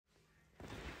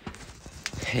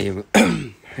Hej,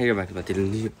 hej och välkomna till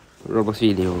en ny Roblox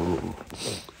video.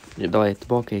 Idag är jag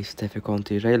tillbaka i Stepford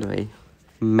County Railway.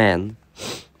 Men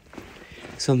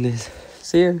som ni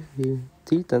ser i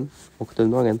titeln och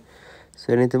tumlagen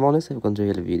så är det inte en vanlig Stepford County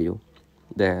Railway video.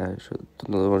 Det är så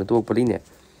Waterline Tåg på linje.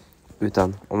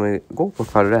 Utan om vi går på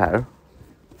kvar det här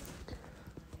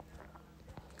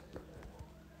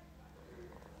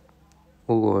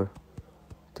och går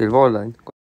till Waterline.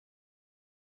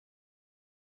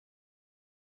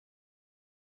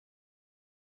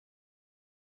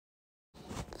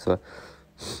 Så,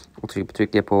 och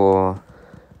trycker på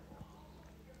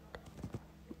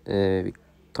vi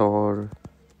tar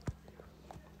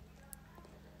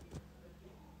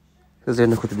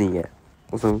 379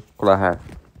 och så kolla här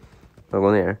och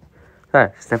gå ner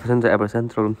här, Stepford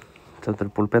Aprilskämt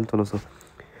på Penton och så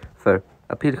för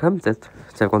Aprilskämtet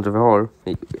Stepford vi har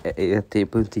i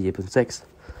 10.6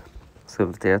 så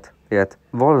det är att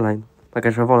Waterline, man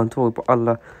kanske har Waterline Tåg på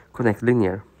alla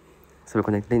Linjer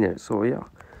så Linjer, så ja,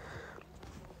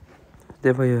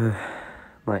 det var ju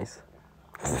nice.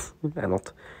 Det är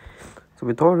något. Så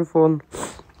vi tar från,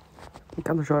 vi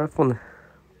kan köra från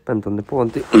Penton på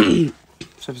till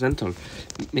Stepford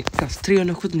med klass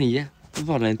 379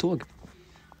 Waterline Tåg.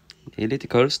 Det är lite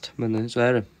cursed, men så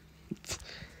är det.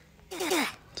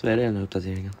 Så är det den här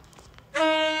uppdateringen.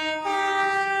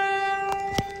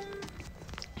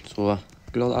 Så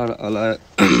glad alla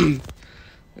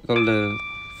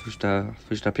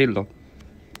första april då.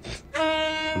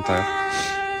 Antar jag.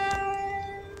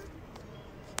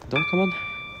 Då kan man...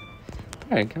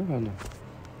 Här kan man då.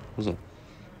 Och så.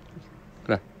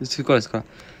 Kolla. Kolla.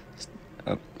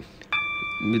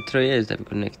 Min tröja är Stepford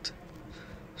Connect.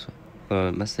 Så.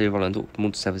 Mest är ju Waterline Tåg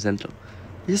mot Stepford Central.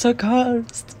 Det är så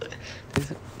kallt.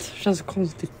 Det känns så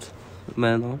konstigt.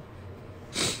 Men ja.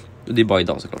 Det är bara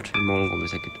idag såklart. Imorgon kommer vi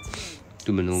säkert.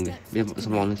 Dummen unge. Vi är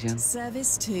som vanligt igen.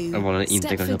 Jag var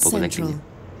inte kan köpa på Connect.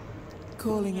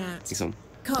 Liksom.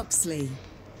 Coxley,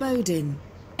 Bowden,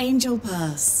 Angel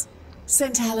Pass,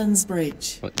 St. Helens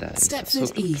Bridge,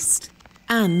 Stepford East,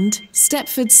 and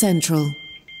Stepford Central.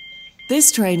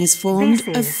 This train is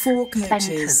formed of 4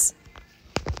 coaches.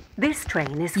 This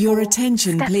train is Your for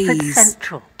attention, Stepford please.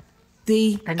 Central.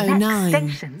 The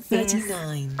next station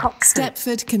 0939 is Coxley.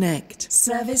 Stepford Connect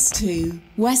service to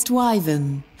West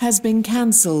Wyvern has been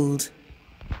cancelled.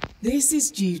 This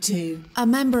is due to a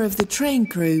member of the train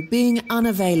crew being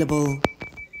unavailable.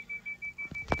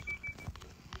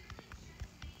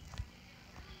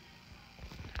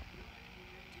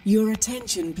 Your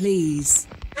attention, please.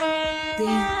 The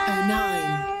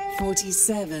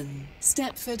 0947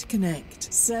 Stepford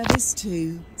Connect service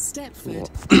to Stepford.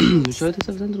 Nu kör jag till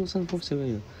Stepford Central och sen får vi se vad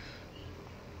jag gör.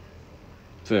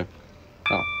 För,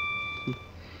 ja.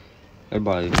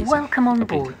 Welcome on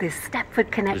board this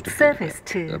Stepford Connect service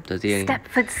to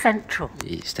Stepford Central.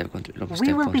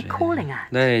 We will be calling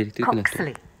at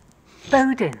Coxley,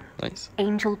 Bowden,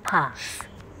 Angel Pass,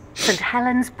 St.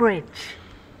 Helens Bridge,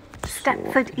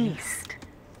 Stepford East,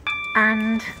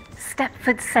 and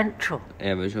Stepford Central.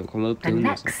 The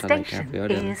next station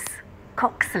is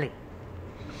Coxley.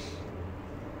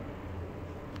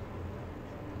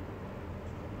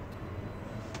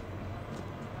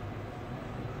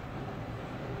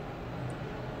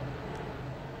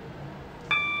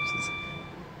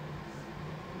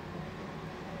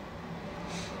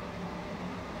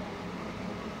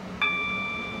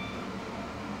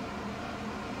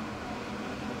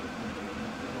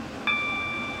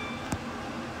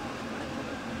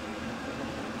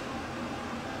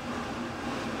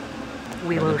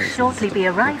 We will shortly be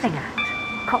arriving at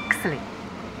Coxley.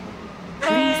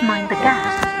 Please mind the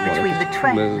gap between the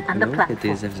train and the platform.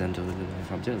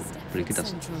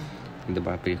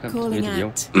 Calling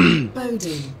at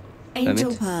Bowden,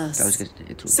 Angel Pass,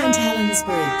 St. Helens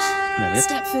Bridge,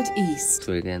 Stepford East,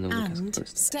 and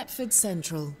Stepford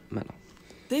Central.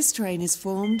 This train is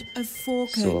formed of 4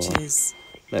 coaches.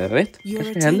 Your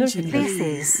attention, This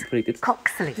is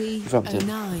Coxley.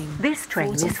 This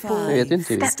train is for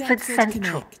Stepford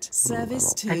Central.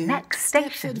 Service to The next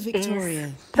station Stepford Victoria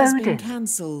is has been Bowden.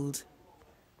 cancelled.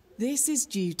 This is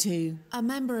due to a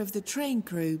member of the train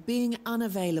crew being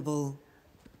unavailable.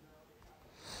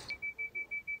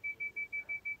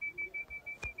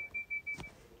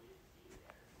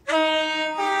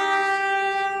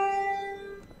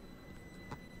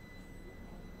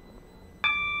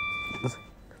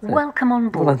 Welcome on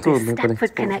board this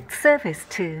Stepford Connect service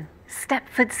to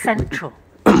Stepford Central.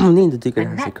 The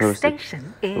next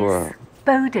station is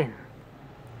Bowden.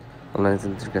 Online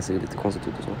tycker jag ser lite konstigt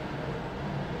ut och så.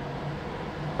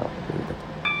 Ja, det är lite.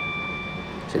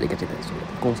 Så det kanske inte är så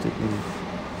konstigt.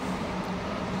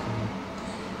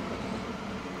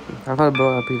 alla fall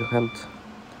bra aprilskämt,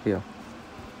 tycker jag.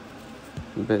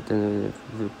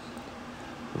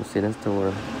 Vi ser nästa år,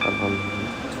 i alla fall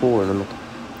 2 år eller något.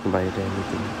 Varje dag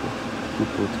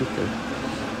lite på Twitter.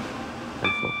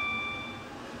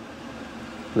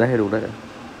 Det här är roligare.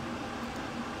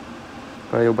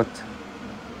 Jag har jobbat.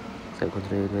 Så jag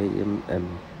kontrollerar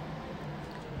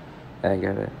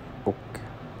ägare och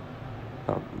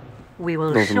We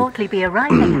will shortly be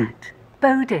arriving at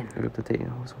Bodin.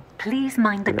 Please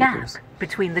mind the gap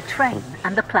between the train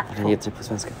and the platform. Jag heter på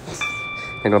svenska.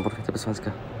 Jag glömde bort att heta på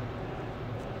svenska.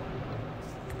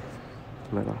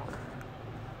 Calling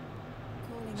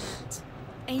at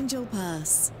Angel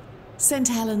Pass,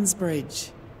 St Helens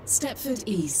Bridge, Stepford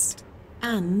East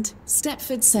and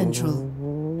Stepford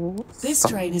Central. This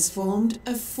train is formed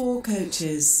of 4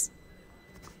 coaches.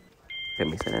 Jag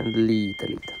missade en lite,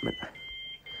 men...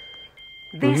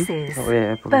 This is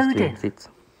Bodin.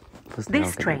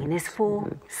 This train is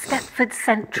for Stepford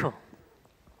Central.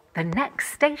 The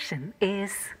next station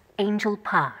is Angel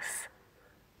Pass.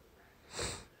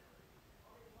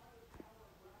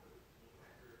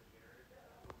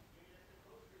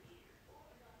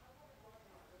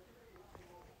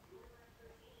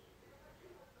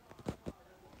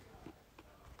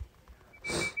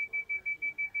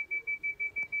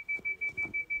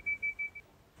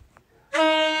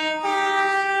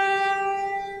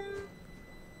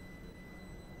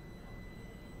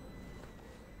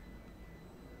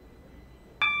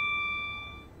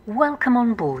 Welcome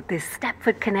on board this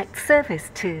Stepford Connect service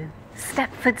to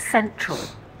Stepford Central.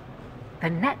 The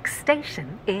next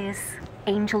station is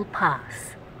Angel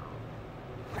Pass.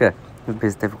 Okej, det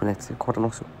blir Stepford Connect-kartan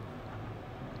också.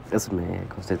 Det som är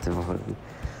konstigt, det var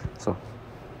så.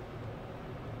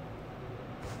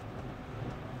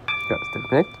 Ja, Stepford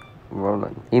Connect var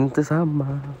inte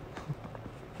samma.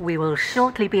 We will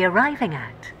shortly be arriving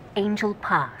at Angel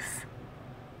Pass.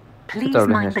 Please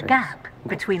mind the gap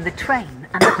between the train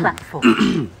and the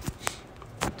platform.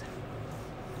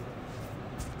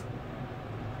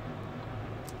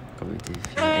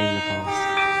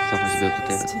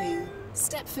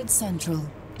 Stepford Central.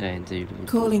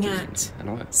 Calling at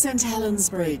St Helens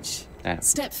Bridge,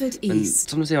 Stepford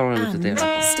East and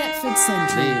Stepford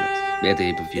Central.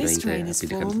 This train is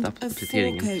formed of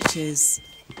 4 coaches.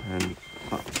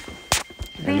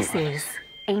 This is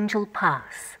Angel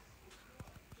Pass.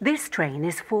 This train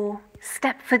is for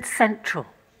Stepford Central.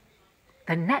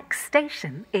 The next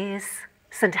station is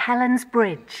St Helens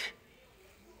Bridge.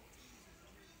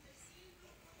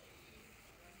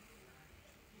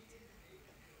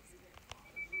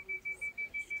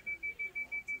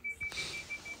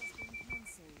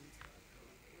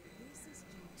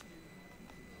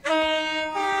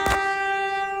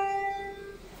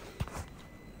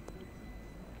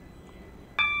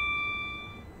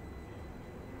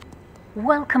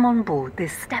 Welcome on board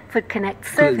this Stepford Connect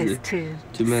service to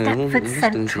Stepford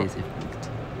Central.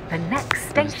 The next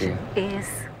station is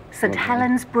St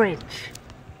Helens Bridge.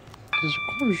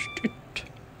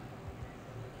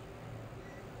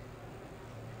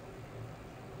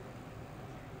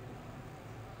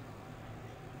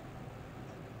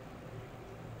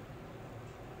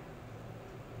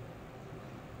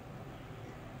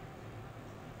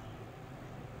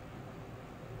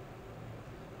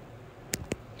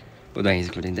 Och det är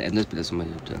såklart inte ännu spelare som har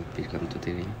gjort en aprilskämt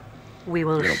till. We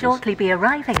will shortly be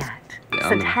arriving at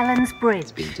St Helens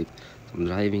Bridge.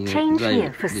 Change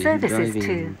here for services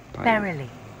to Berrily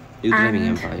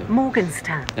and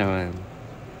Morganstown.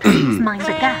 Please mind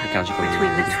the gap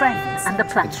between the train and the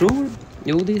platform.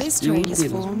 This train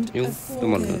is formed of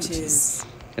 4 coaches.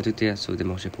 Jag tyckte jag såg det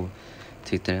morse på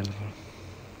Twitter i alla fall.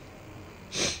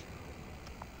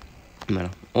 Men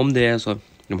om det är så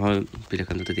de har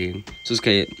aprilskämt till så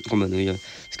ska jag komma nu och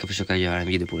ska försöka göra en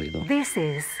video på det idag. This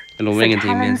is jag lovar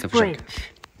ingenting men jag ska försöka.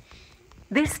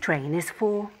 This train is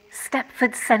for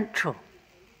Stepford Central.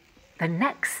 The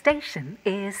next station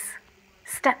is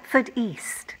Stepford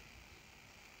East.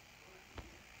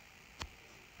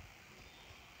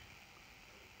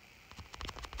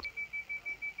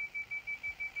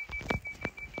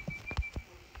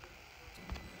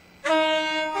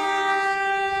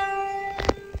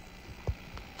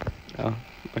 Ja,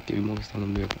 okej, vi måste stanna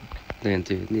med det är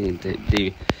inte,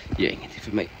 det gör ingenting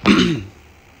för mig.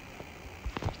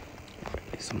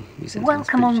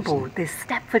 Welcome on board this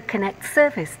Stepford Connect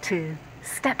service to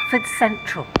Stepford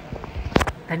Central.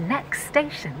 The next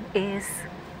station is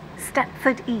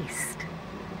Stepford East.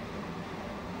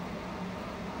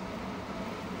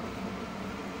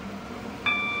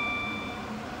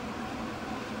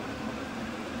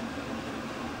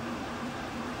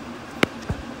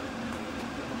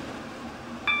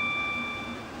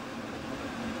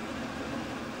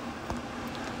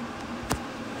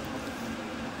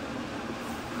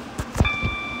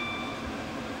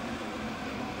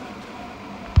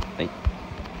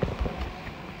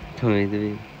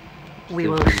 We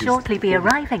will shortly be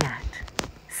arriving at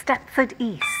Stepford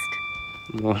East.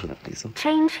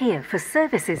 Change here for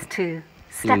services to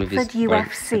Stepford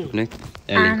UFC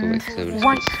and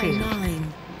Whitefield.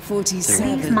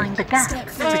 Please mind the gap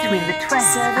between the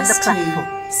train and the platform.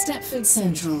 Stepford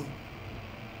Central.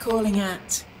 Calling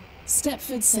at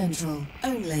Stepford Central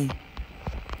only.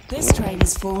 This train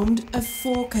is formed of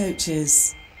 4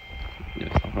 coaches.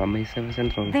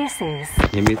 This is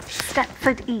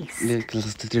Stepford East.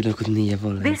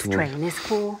 This train is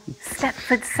for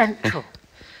Stepford Central.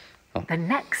 The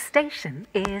next station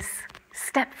is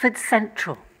Stepford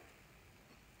Central.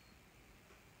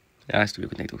 Jag skulle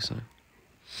kunna tänka också.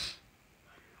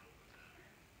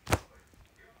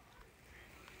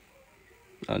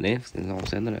 Ja, det är en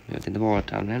avsändare. Jag vet inte vart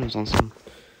han är någonstans.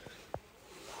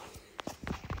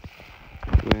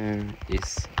 Where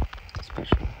is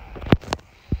special?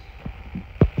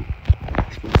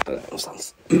 Där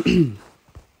någonstans.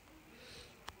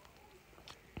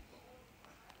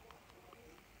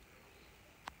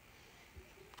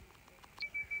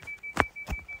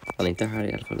 Han är inte här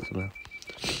i alla fall, som jag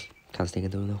kan stänga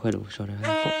dörren själv och köra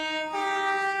härifrån.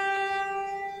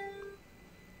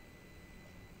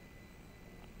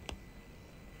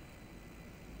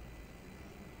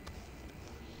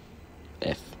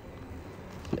 F.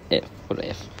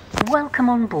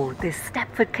 Welcome on board this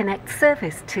Stepford Connect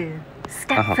service to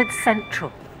Stepford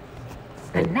Central.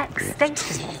 The next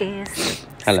station is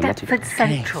Stepford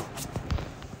Central.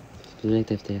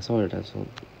 Direkt efter jag sa det där så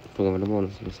frågade väl om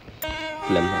någon som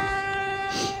lämna.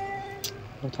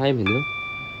 Vad timing nu?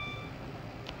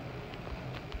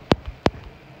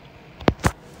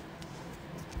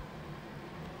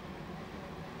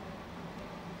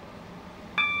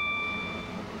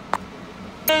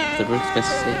 Det var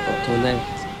speciellt att ta ner.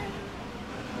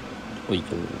 Oj,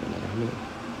 vad är det här nu?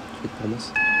 Skit på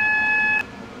oss.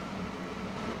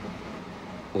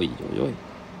 Oj.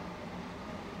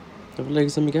 Jag får lägga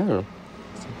så mycket här då.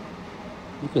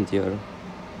 Det kan inte göra.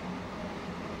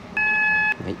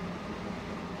 Nej.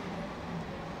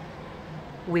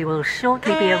 We will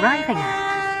shortly be arriving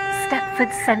at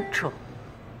Stepford Central.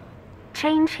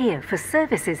 Change here for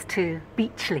services to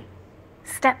Beachley,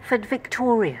 Stepford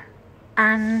Victoria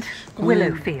and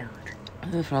Willowfield.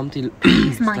 Fram till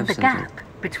Please mind the gap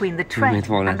between the train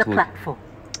and the platform.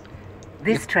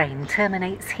 This train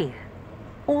terminates here.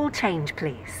 All change,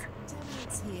 please.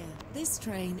 Here. This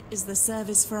train is the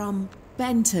service from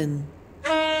Benton.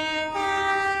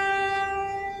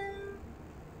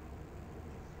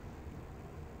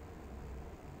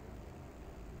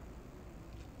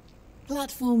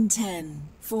 Platform 10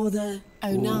 for the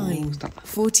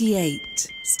 09:48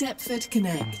 Stepford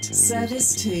Connect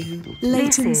service to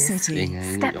Leighton City.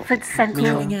 Stepford Central.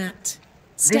 Calling at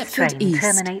Stepford East,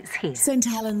 terminates here. St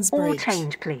Helens Bridge, All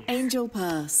change, please. Angel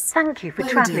Pass. Thank you for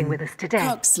Bowden, travelling with us today.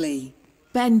 Coxley,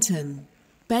 Benton,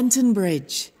 Benton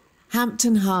Bridge,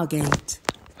 Hampton Hargate,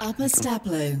 Upper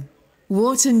Staplow,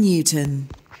 Wharton Newton,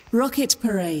 Rocket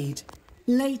Parade,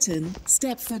 Leighton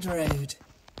Stepford Road,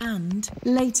 and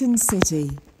Leighton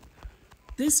City.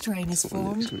 This train is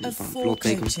formed of 4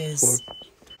 coaches.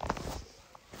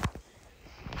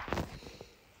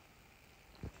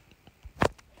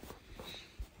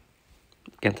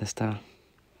 Jag kan testa.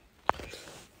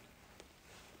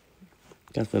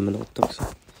 Kanske med något också.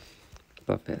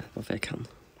 Varför jag kan.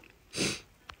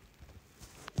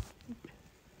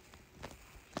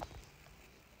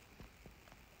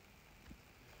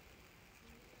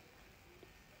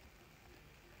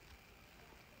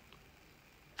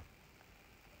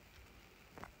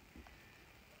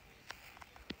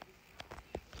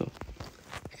 Så.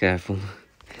 Ska jag få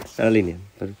den här linjen.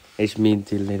 För H-min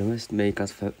till Leiden West med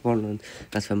klass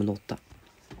 508.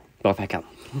 Bra för jag kan.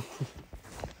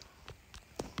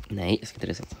 Nej, jag ska inte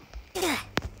resetta.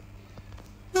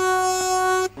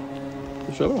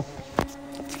 Du kör bra.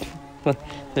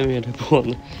 Vem är det på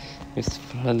en? Just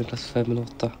för klass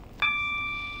 508.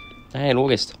 Nej,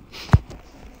 logiskt.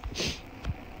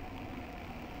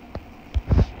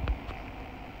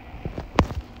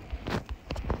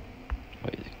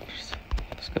 Oj,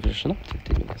 ska vi snabbt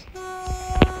till Lukas.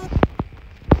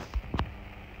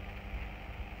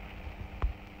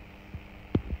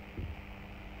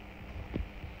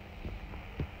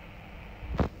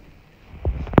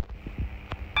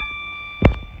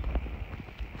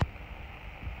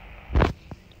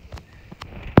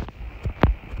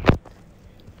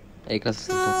 Klass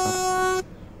 8.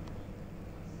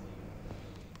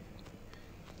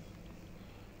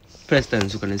 Förresten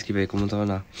så kan ni skriva i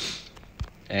kommentarerna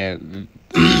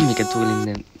vilka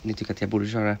tåglinjer ni tycker att jag borde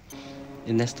köra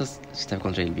i nästa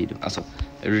Stepford video. Alltså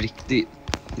riktigt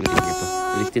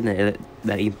Riktigt nej,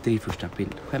 det är inte i första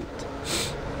aprilskämt.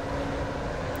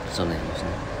 Som det är just nu.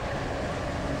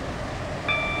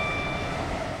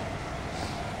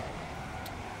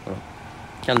 Ja.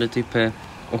 Kan du typ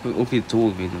åka i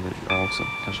tåg vid också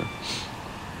kanske?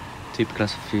 Typ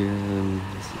klass 4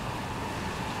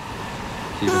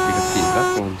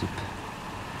 från typ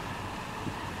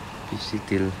Pichi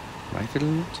till Michael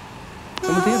eller något.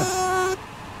 Kommentera.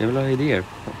 Jag vill ha idéer.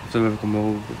 Så jag vill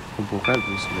komma på själv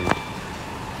hur som är.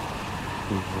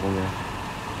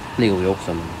 Det går ju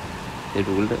också, men det är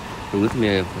roligt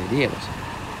med att få idéer också.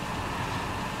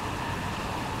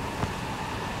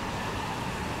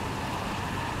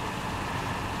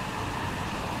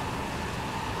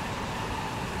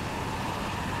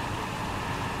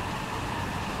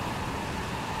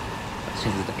 Det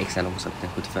känns lite extra långsamt,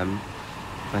 75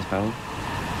 miles per hour.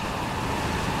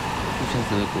 Det känns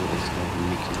det att det ska vara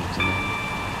mycket långsammare.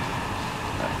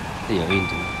 Nej, det gör ju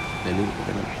inte det. Det är nog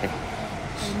det, men nej.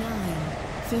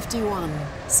 9:51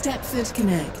 Stepford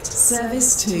Connect,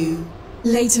 service to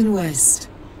Leighton West.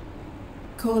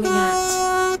 Calling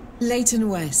at Leighton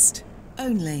West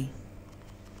only.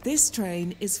 This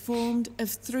train is formed of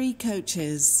 3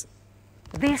 coaches.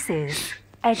 This is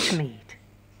Edgemead.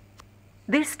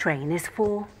 This train is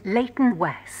for Leighton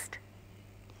West.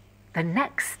 The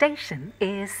next station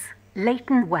is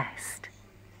Leighton West.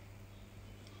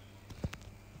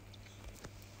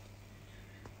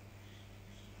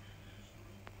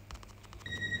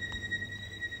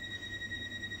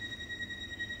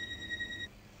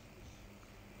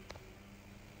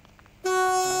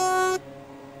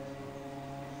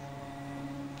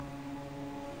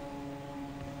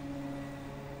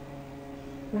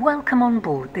 Welcome on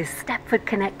board this Stepford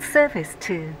Connect service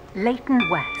to Leighton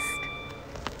West.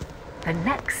 The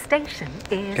next station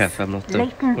is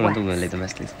Leighton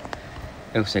West. Liksom.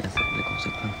 Jag är osäker att det blir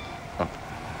konstigt. Men, ja.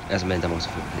 Alltså, men det var så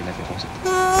för det är lätt konstigt.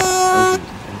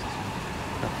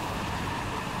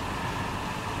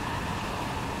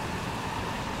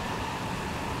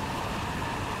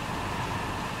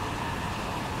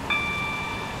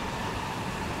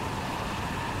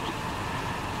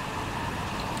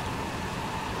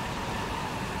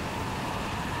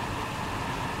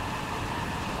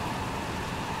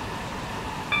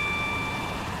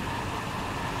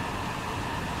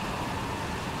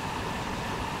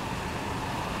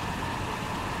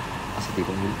 Alltså det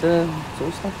går inte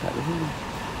så snabbt här.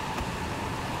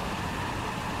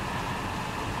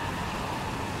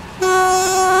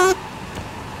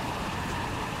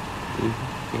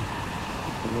 Okej.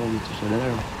 Det var lite så där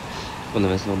då.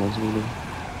 Undrar om det var någon som gjorde det.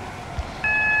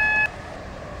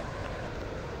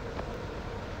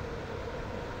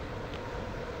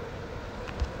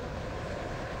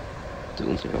 Det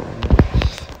undrar jag om.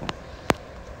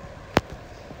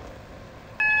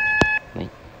 Nej.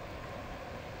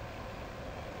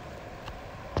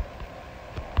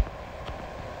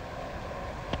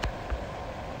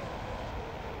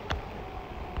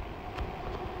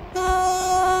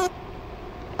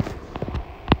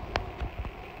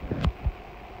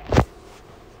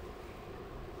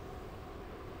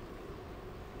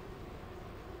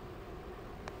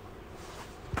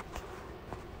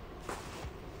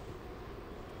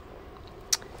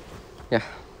 Ja.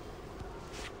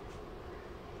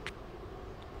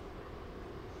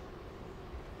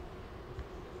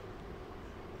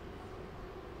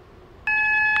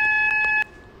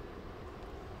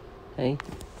 Hej.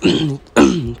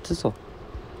 Inte så.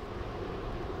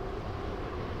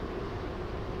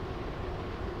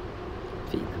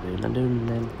 Fina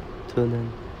bruna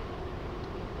tunneln.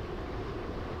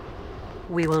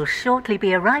 We will shortly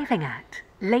be arriving at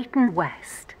Leighton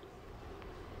West.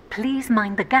 Please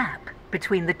mind the gap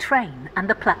between the train and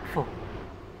the platform.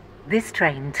 This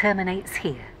train terminates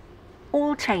here.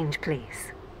 All change,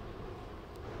 please.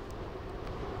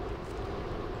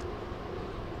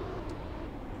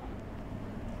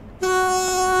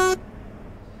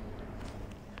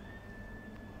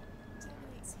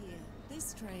 Terminates here.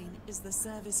 This train is the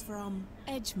service from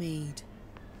Edgemead.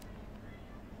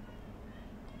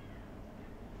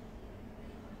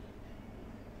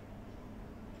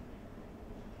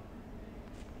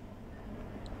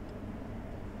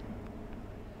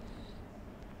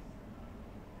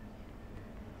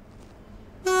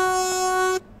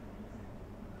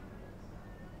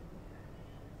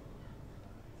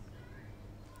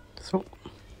 Så.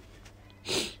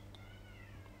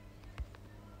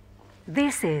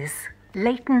 This is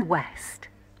Leighton West.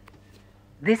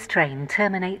 This train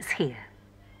terminates here.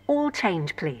 All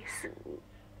change, please.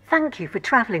 Thank you for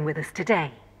travelling with us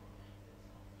today.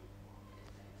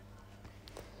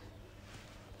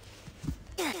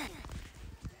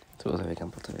 Så vi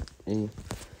kan prata i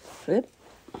fred.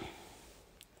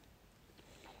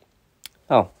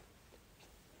 Ja.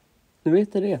 Nu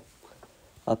vet ni det.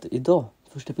 Att idag,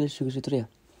 1 april 2023,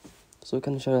 så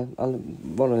kan du köra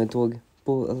Waterline Tåg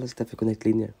på alla Stepford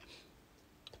Connect-linjer.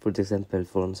 För till exempel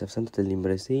från Stepford till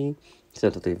Linjer,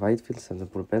 Stepford till Whitefield,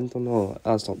 Stepford på Benton och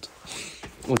allt sånt.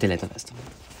 Och till Lättarvästen.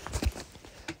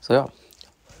 Så ja,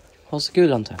 ha så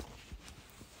kul antar jag.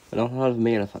 Men om ni har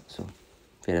med i alla fall så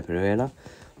prenumerera,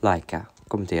 likea,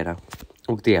 kommentera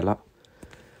och dela.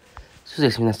 Så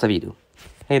ses vi i nästa video.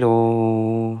 Hej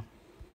då!